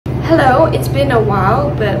Hello, it's been a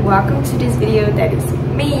while, but welcome to this video that is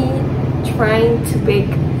me trying to bake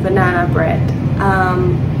banana bread.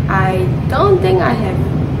 I don't think I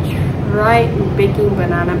have tried baking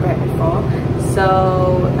banana bread before,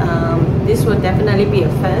 so this will definitely be a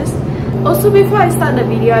first. Also, before I start the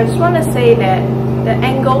video, I just want to say that the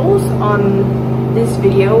angles on this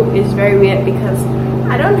video is very weird because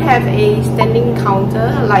I don't have a standing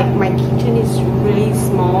counter. Like, my kitchen is really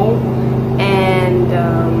small and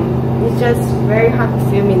it's just very hard to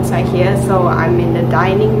film inside here, so I'm in the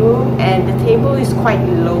dining room and the table is quite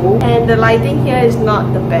low and the lighting here is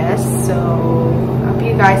not the best, so I hope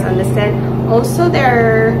you guys understand. Also,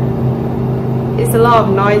 there is a lot of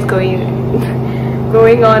noise going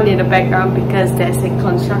on in the background because there's a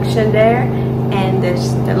construction there and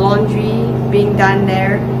there's the laundry being done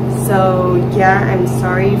there, so yeah, I'm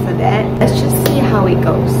sorry for that. Let's just see how it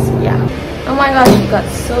goes. Yeah. Oh my gosh, it got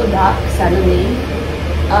so dark suddenly.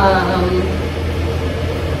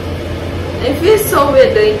 It feels so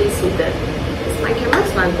weird doing this seated. Is my camera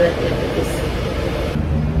slanted? Yeah, it is.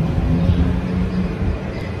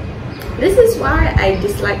 This is why I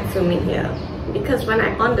dislike filming here, because when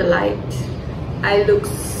I on the light, I look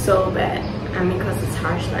so bad. I mean, because it's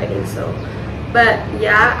harsh lighting, so. But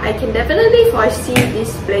yeah, I can definitely foresee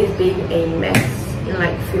this place being a mess in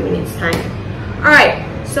like a few minutes time. Alright.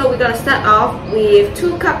 So we're gonna start off with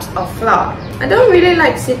 2 cups of flour. I don't really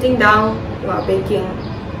like sitting down while baking.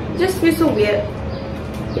 It just feels so weird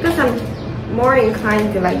because I'm more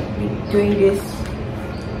inclined to like be doing this.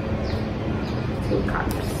 2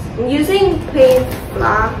 cups. I'm using plain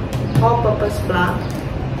flour, all-purpose flour,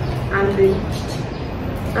 unbleached.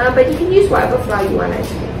 But you can use whatever flour you want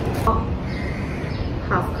actually. Oh,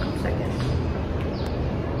 half cups, I guess.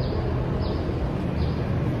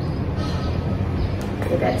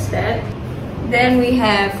 Okay, that's that. Then we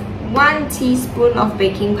have 1 teaspoon of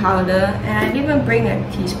baking powder, and I didn't even bring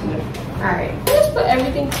a teaspoon. Alright, just put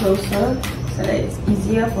everything closer so that it's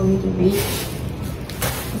easier for me to reach,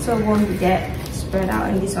 so it won't get spread out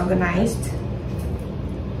and disorganized.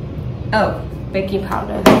 Oh, baking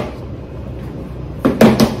powder.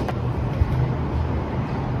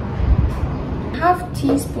 Half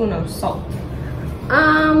teaspoon of salt.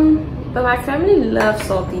 But my family loves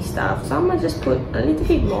salty stuff, so I'm gonna just put a little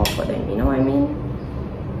bit more for them, you know what I mean?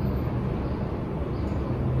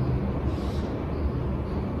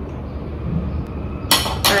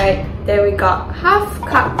 Alright, there we got half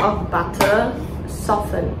cup of butter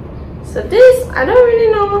softened. So this, I don't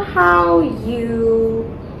really know how you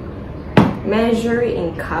measure it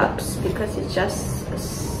in cups because it's just a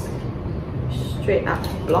straight up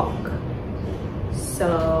block.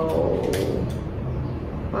 So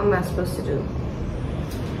what am I supposed to do?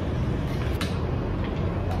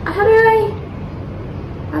 How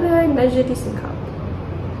do I measure this in cup?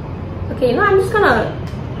 Okay, you know, I'm just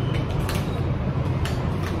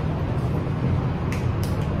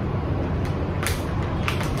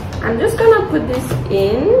gonna put this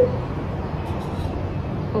in,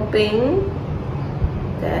 hoping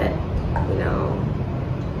that, you know,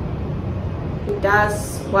 it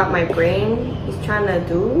does what my brain is trying to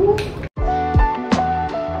do.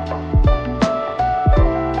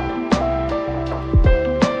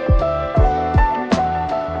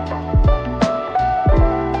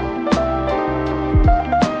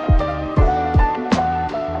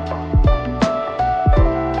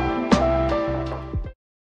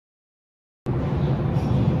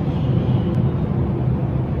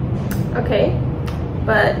 Okay,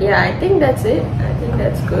 but yeah, I think that's it. I think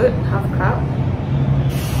that's good. Half cup.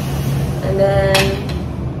 And then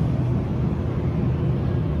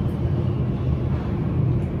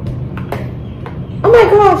oh my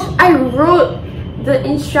gosh, I wrote the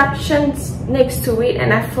instructions next to it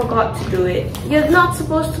and I forgot to do it. You're not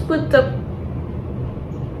supposed to put the,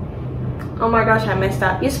 oh my gosh, I messed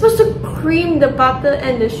up. You're supposed to cream the butter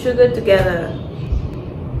and the sugar together.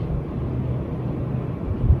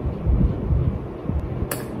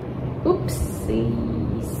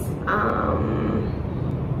 Oopsies.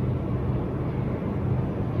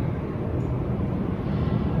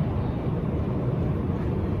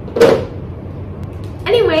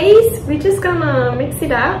 Anyways, we're just gonna mix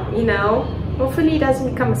it up, you know. Hopefully it doesn't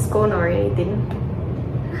become a scone or anything.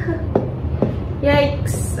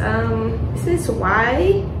 Yikes. This is why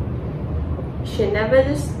you should never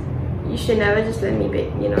just let me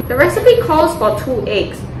bake, you know. The recipe calls for 2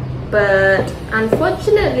 eggs. But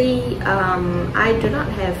unfortunately, I do not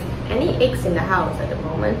have any eggs in the house at the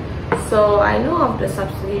moment. So I know of the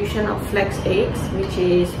substitution of flax eggs, which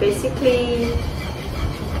is basically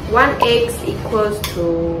 1 egg equals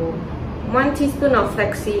to 1 teaspoon of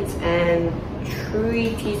flax seeds and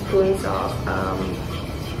 3 teaspoons of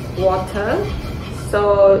water.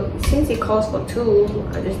 So since it calls for 2,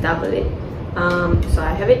 I just double it. So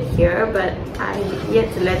I have it here, but I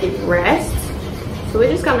yet to let it rest. So we're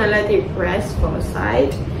just gonna let it rest for a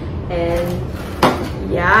side, and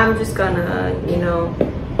yeah, I'm just gonna, you know,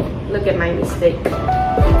 look at my mistake.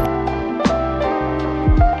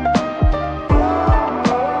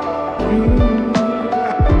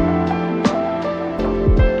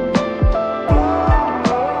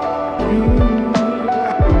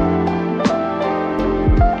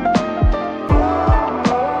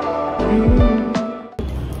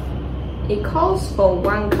 It calls for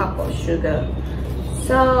 1 cup of sugar.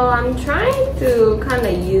 So I'm trying to kind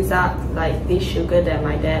of use up like this sugar that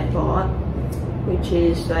my dad bought, which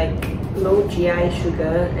is like low GI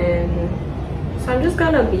sugar, and so I'm just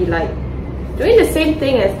gonna be like doing the same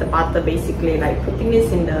thing as the butter, basically like putting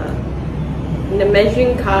this in the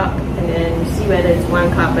measuring cup and then see whether it's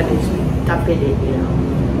 1 cup and just dump it in, you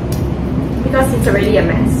know, because it's already a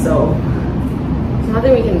mess, so there's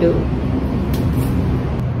nothing we can do.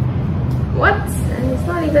 What? And it's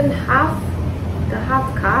not even half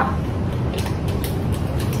cup.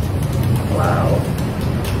 Wow.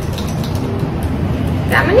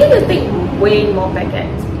 Yeah, I'm gonna need to take way more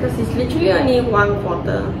packets because it's literally only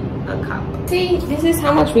 1/4 a cup. See, this is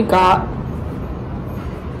how much we got.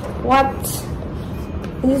 What?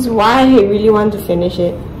 This is why I really want to finish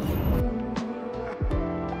it.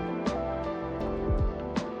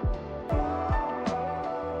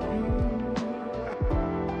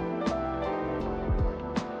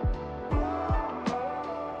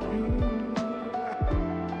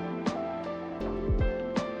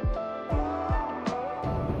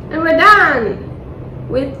 And we're done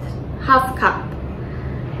with half cup.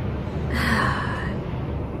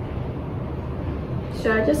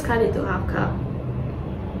 Should I just cut it to half cup?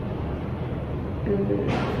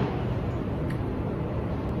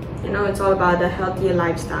 You know, it's all about the healthier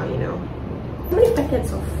lifestyle, you know. How many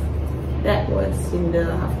packets of that was in the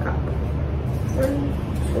half cup? 1,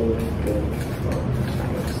 2, 3, 4,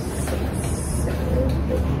 5, 6, 7,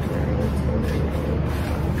 8, 9, 10,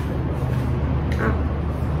 11,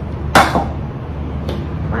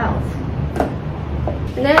 12.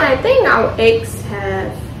 And then I think our eggs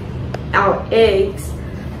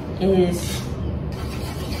is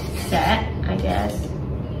set, I guess.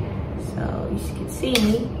 So as you can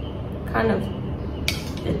see, kind of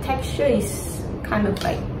the texture is kind of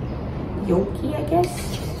like yolky, I guess.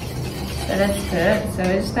 So that's good. So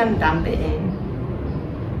we're just gonna dump it in.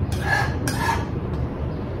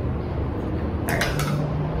 Alright.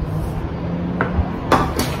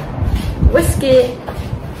 Whisk it.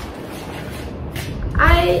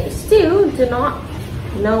 I still do not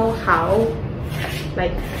know how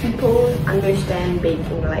like people understand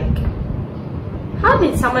baking. Like, how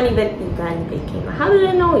did someone even invent baking? How do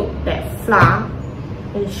they know that flour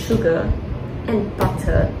and sugar and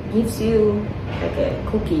butter gives you like a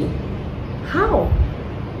cookie? How?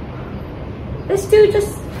 It still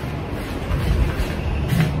just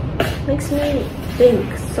makes me think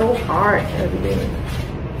so hard every day.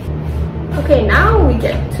 Okay, now we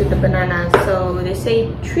get to the bananas. So they say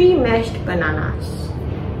 3 mashed bananas.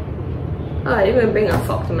 Oh, I didn't even bring a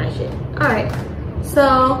fork to mash it. Alright,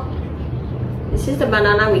 so this is the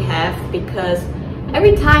banana we have, because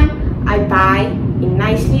every time I buy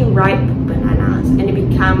nicely ripe bananas and they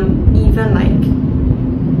become even like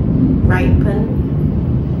ripened.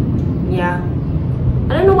 Yeah,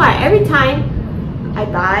 I don't know why. Every time I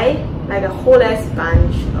buy like a whole ass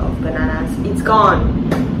bunch of bananas, it's gone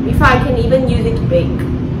before I can even use it to bake.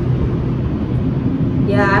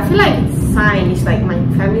 Yeah, I feel like it's a sign. It's like my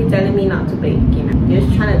family telling me not to bake, you know. They're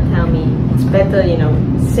just trying to tell me it's better, you know,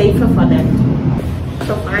 safer for them.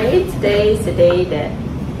 So finally today is the day that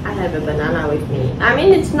I have a banana with me. I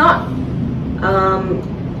mean, it's not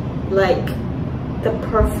like the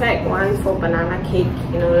perfect one for banana cake,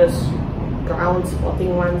 you know, those brown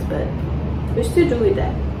spotting ones, but we still do with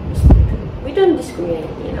that. We don't discriminate,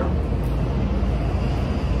 you know.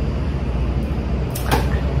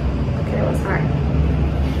 Okay, that was hard.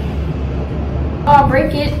 Oh, I'll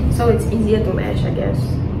break it so it's easier to mash, I guess.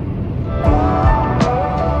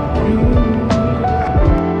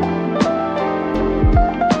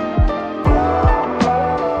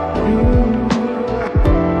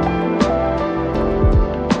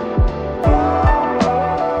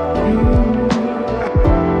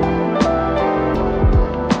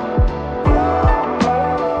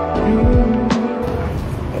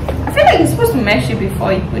 I feel like you're supposed to mash it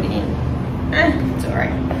before you put it in. It's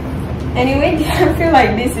alright. Anyway, I feel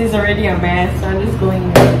like this is already a mess, so I'm just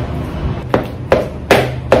going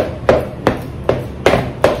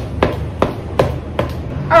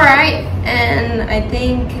Alright, and I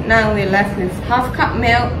think now we're left with half cup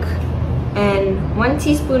milk and 1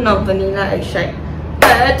 teaspoon of vanilla extract.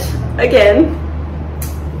 But again,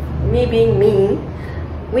 me being me,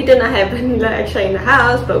 we do not have vanilla extract in the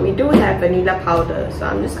house, but we do have vanilla powder, so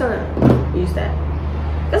I'm just gonna use that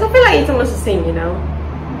because I feel like it's almost the same, you know.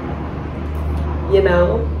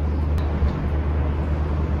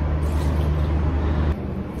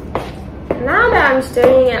 Now that I'm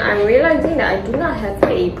stirring it, I'm realizing that I do not have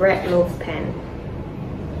a bread loaf pan.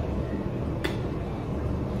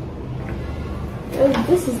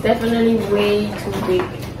 This is definitely way too big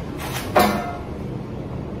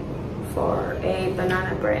for a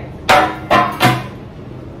banana bread.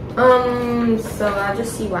 So I'll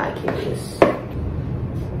just see what I can use.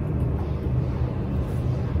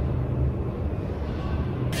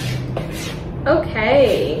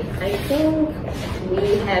 Okay, I think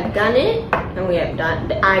we have done it,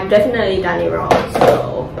 and I've definitely done it wrong,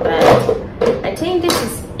 so, but I think this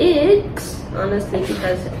is it, honestly,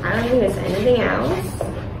 because I don't think there's anything else.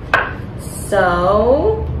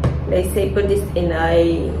 So they say put this in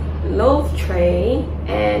a loaf tray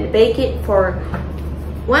and bake it for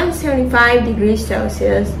 175 degrees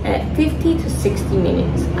Celsius at 50 to 60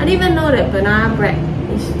 minutes. I didn't even know that banana bread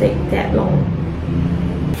needs to take that long.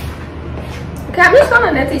 Okay, I'm just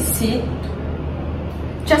gonna let it sit,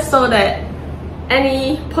 just so that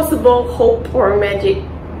any possible hope or magic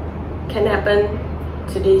can happen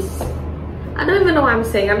to this. I don't even know what I'm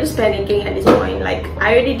saying. I'm just panicking at this point. Like,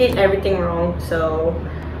 I already did everything wrong, so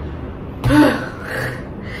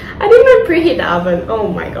I didn't even preheat the oven. Oh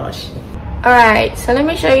my gosh. Alright, so let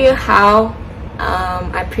me show you how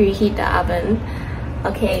I preheat the oven.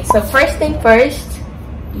 Okay, so first thing first,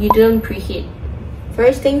 you don't preheat.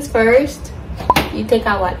 First things first, you take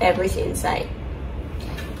out whatever's inside.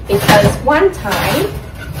 Because one time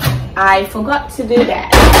I forgot to do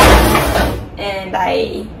that, and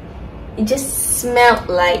it just smelled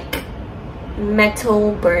like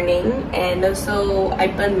metal burning, and also I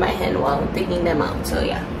burned my hand while taking them out. So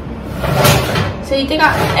yeah, so you take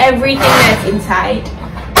out everything that's inside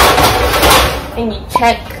and you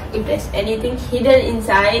check if there's anything hidden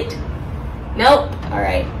inside. Nope.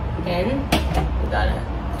 Alright, then you gotta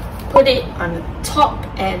put it on the top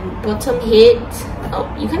and bottom head. Oh,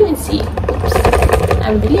 you can't even see it. Oops.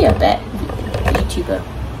 I'm really a bad YouTuber.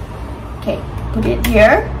 Okay, put it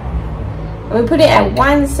here. And we put it at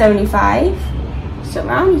 175. So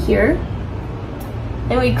around here.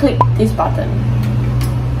 Then we click this button.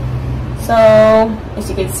 So as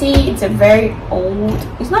you can see, it's a very old.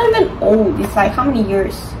 It's not even old. It's like how many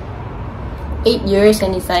years? 8 years,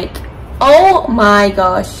 and it's like, oh my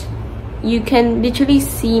gosh. You can literally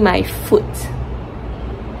see my foot.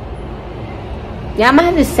 Yeah, I might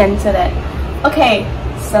have to censor that. Okay,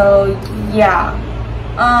 so yeah.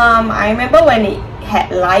 I remember when it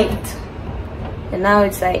had light, and now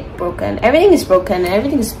it's like broken. Everything is broken and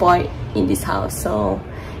everything is spoiled in this house. So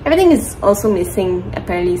everything is also missing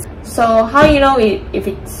apparently. So how you know if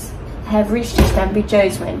it's have reached this temperature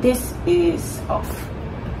is when this is off.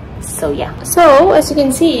 So yeah. So as you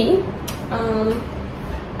can see,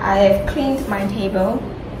 I have cleaned my table,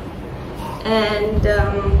 and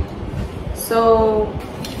so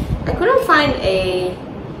I couldn't find a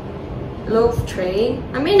loaf tray.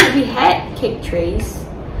 I mean, we had cake trays,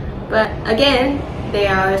 but again, they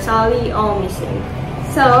are sadly all missing.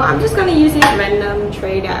 So I'm just gonna use this random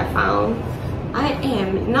tray that I found. I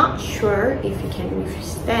am not sure if it can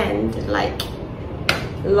withstand like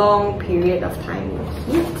long period of time in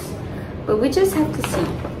heat, but we just have to see.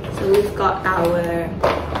 So we've got our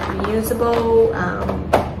reusable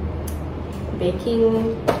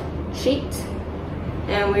baking sheet,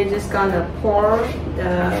 and we're just gonna pour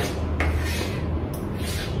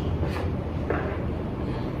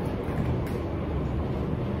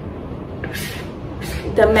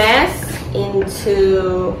the mass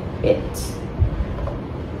into it.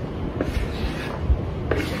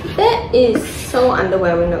 That is so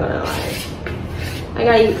underwhelming, not gonna lie. Like,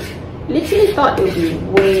 I literally thought it would be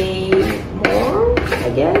way more, I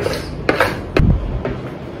guess.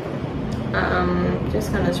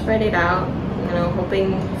 Just gonna spread it out, you know,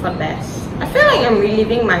 hoping for the best. I feel like I'm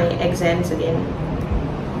reliving my exams again.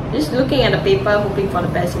 Just looking at the paper, hoping for the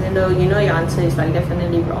best, even though you know your answer is like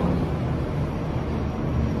definitely wrong.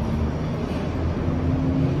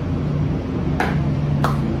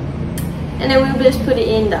 And then we'll just put it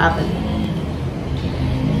in the oven.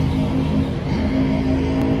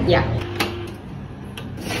 Yeah.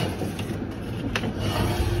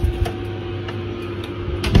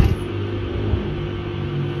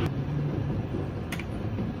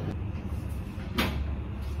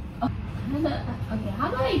 Okay, how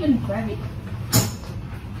do I even grab it?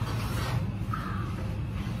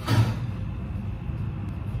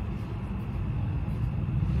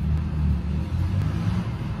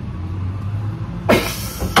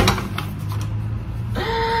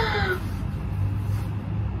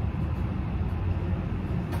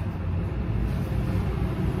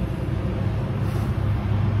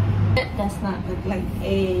 Does not look like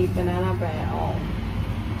a banana bread at all.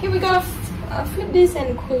 Okay, we gotta flip this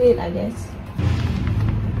and cool it, I guess.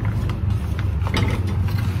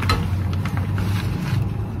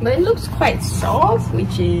 But it looks quite soft,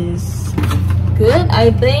 which is good,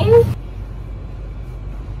 I think.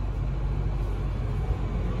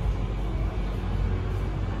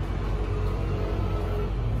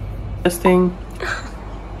 Testing.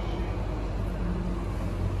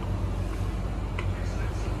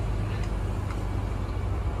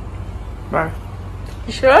 Right.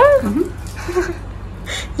 You sure?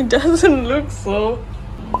 Mm-hmm. It doesn't look so.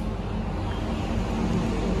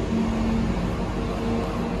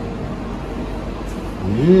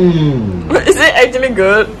 Is it actually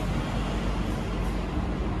good?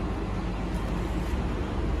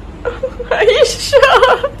 Are you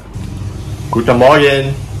sure? Guten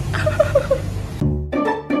Morgen.